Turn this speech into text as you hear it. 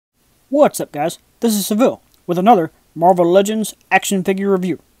What's up, guys? This is Seville with another Marvel Legends action figure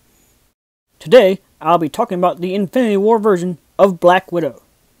review. Today, I'll be talking about the Infinity War version of Black Widow.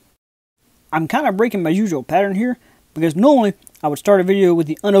 I'm kind of breaking my usual pattern here, because normally I would start a video with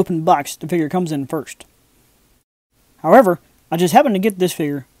the unopened box the figure comes in first. However, I just happened to get this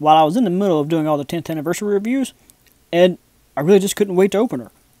figure while I was in the middle of doing all the 10th anniversary reviews, and I really just couldn't wait to open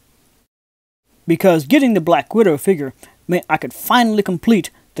her. Because getting the Black Widow figure meant I could finally complete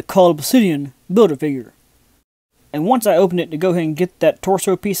the Cull Obsidian Build-A-Figure. And once I opened it to go ahead and get that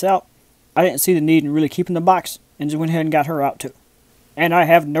torso piece out, I didn't see the need in really keeping the box, and just went ahead and got her out too. And I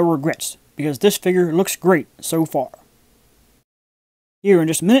have no regrets, because this figure looks great so far. Here in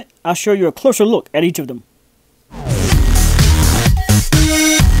just a minute, I'll show you a closer look at each of them.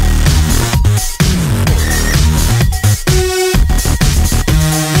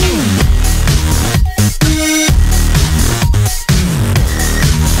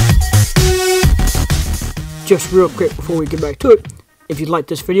 Just real quick before we get back to it, if you like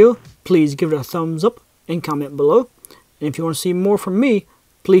this video, please give it a thumbs up and comment below. And if you want to see more from me,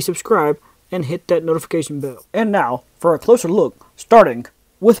 please subscribe and hit that notification bell. And now, for a closer look, starting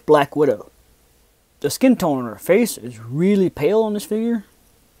with Black Widow. The skin tone on her face is really pale on this figure.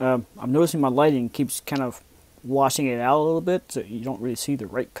 I'm noticing my lighting keeps kind of washing it out a little bit, so you don't really see the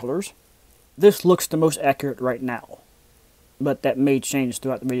right colors. This looks the most accurate right now, but that may change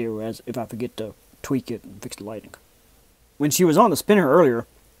throughout the video as if I forget to tweak it and fix the lighting. When she was on the spinner earlier,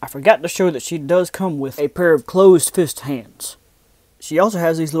 I forgot to show that she does come with a pair of closed fist hands. She also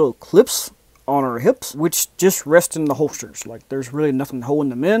has these little clips on her hips, which just rest in the holsters. Like, there's really nothing holding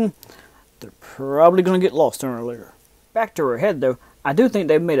them in. They're probably going to get lost sooner or later. Back to her head though, I do think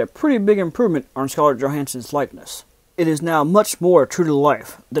they've made a pretty big improvement on Scarlett Johansson's likeness. It is now much more true to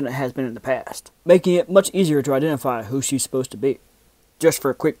life than it has been in the past, making it much easier to identify who she's supposed to be. Just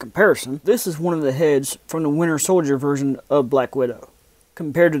for a quick comparison, this is one of the heads from the Winter Soldier version of Black Widow.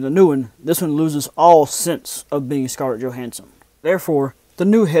 Compared to the new one, this one loses all sense of being Scarlett Johansson. Therefore, the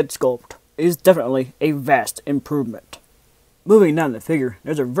new head sculpt is definitely a vast improvement. Moving down the figure,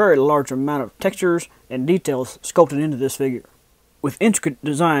 there's a very large amount of textures and details sculpted into this figure, with intricate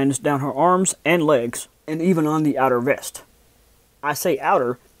designs down her arms and legs, and even on the outer vest. I say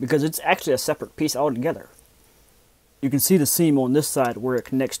outer because it's actually a separate piece altogether. You can see the seam on this side where it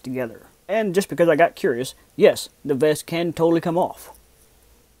connects together. And just because I got curious, yes, the vest can totally come off.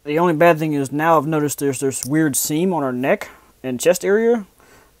 The only bad thing is now I've noticed there's this weird seam on her neck and chest area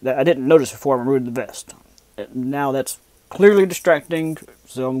that I didn't notice before I removed the vest. Now that's clearly distracting,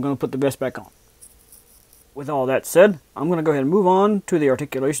 so I'm going to put the vest back on. With all that said, I'm going to go ahead and move on to the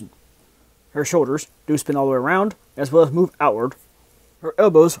articulation. Her shoulders do spin all the way around, as well as move outward. Her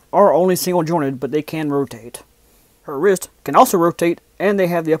elbows are only single jointed, but they can rotate. Her wrist can also rotate, and they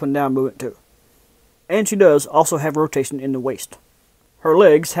have the up and down movement too. And she does also have rotation in the waist. Her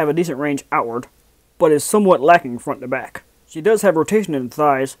legs have a decent range outward, but is somewhat lacking front to back. She does have rotation in the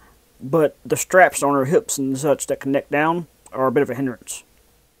thighs, but the straps on her hips and such that connect down are a bit of a hindrance.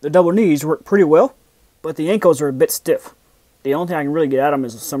 The double knees work pretty well, but the ankles are a bit stiff. The only thing I can really get out of them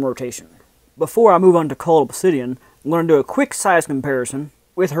is some rotation. Before I move on to Cull Obsidian, I'm going to do a quick size comparison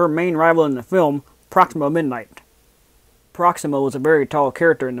with her main rival in the film, Proxima Midnight. Proxima was a very tall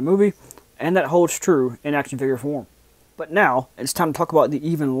character in the movie, and that holds true in action figure form. But now, it's time to talk about the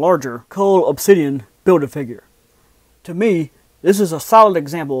even larger Cull Obsidian Build-A-Figure. To me, this is a solid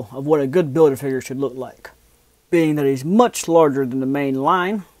example of what a good Build-A-Figure should look like, being that he's much larger than the main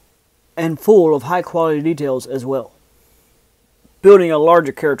line, and full of high-quality details as well. Building a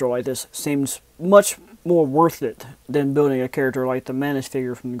larger character like this seems much more worth it than building a character like the Manus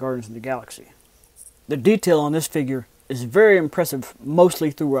figure from the Guardians of the Galaxy. The detail on this figure is very impressive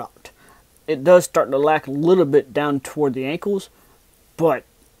mostly throughout. It does start to lack a little bit down toward the ankles, but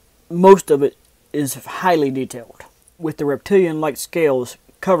most of it is highly detailed, with the reptilian-like scales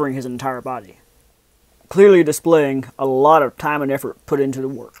covering his entire body, clearly displaying a lot of time and effort put into the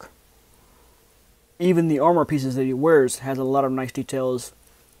work. Even the armor pieces that he wears has a lot of nice details,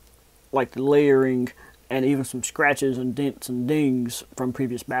 like the layering and even some scratches and dents and dings from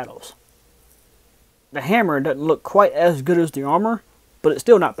previous battles. The hammer doesn't look quite as good as the armor, but it's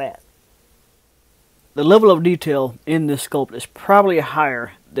still not bad. The level of detail in this sculpt is probably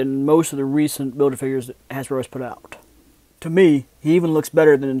higher than most of the recent Build-A-Figures that Hasbro has put out. To me, he even looks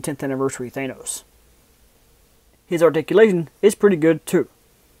better than the 10th anniversary Thanos. His articulation is pretty good too.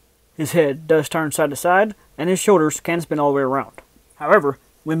 His head does turn side to side, and his shoulders can spin all the way around. However,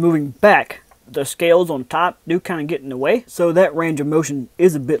 when moving back, the scales on top do kind of get in the way, so that range of motion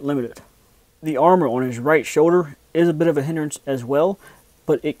is a bit limited. The armor on his right shoulder is a bit of a hindrance as well,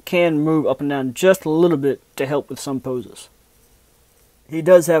 but it can move up and down just a little bit to help with some poses. He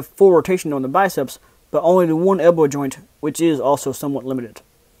does have full rotation on the biceps, but only the one elbow joint, which is also somewhat limited.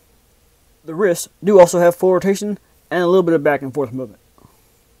 The wrists do also have full rotation and a little bit of back and forth movement.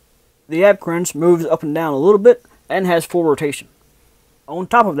 The ab crunch moves up and down a little bit and has full rotation. On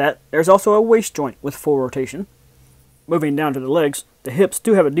top of that, there's also a waist joint with full rotation. Moving down to the legs, the hips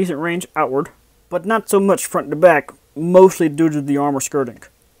do have a decent range outward, but not so much front to back, mostly due to the armor skirting.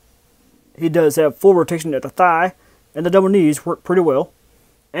 He does have full rotation at the thigh, and the double knees work pretty well.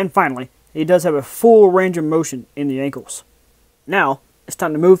 And finally, he does have a full range of motion in the ankles. Now, it's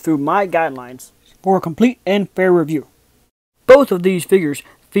time to move through my guidelines for a complete and fair review. Both of these figures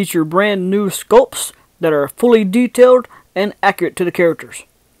feature brand new sculpts that are fully detailed and accurate to the characters.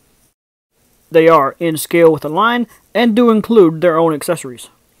 They are in scale with the line and do include their own accessories.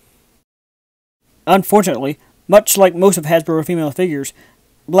 Unfortunately, much like most of Hasbro female figures,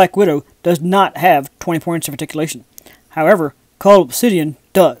 Black Widow does not have 24 inches of articulation. However, Cull Obsidian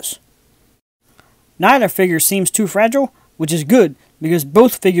does. Neither figure seems too fragile, which is good because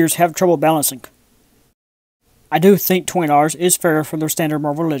both figures have trouble balancing. I do think $20 is fair for their standard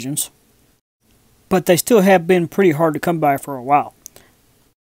Marvel Legends, but they still have been pretty hard to come by for a while.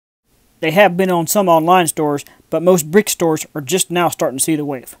 They have been on some online stores, but most brick stores are just now starting to see the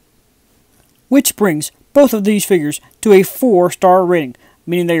wave. Which brings both of these figures to a 4-star rating,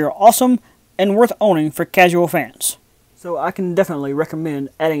 meaning they are awesome and worth owning for casual fans. So I can definitely recommend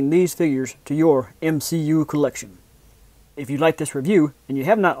adding these figures to your MCU collection. If you like this review and you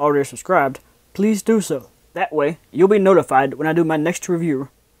have not already subscribed, please do so. That way, you'll be notified when I do my next review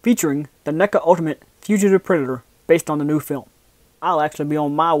featuring the NECA Ultimate Fugitive Predator based on the new film. I'll actually be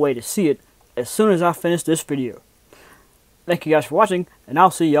on my way to see it as soon as I finish this video. Thank you guys for watching, and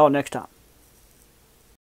I'll see y'all next time.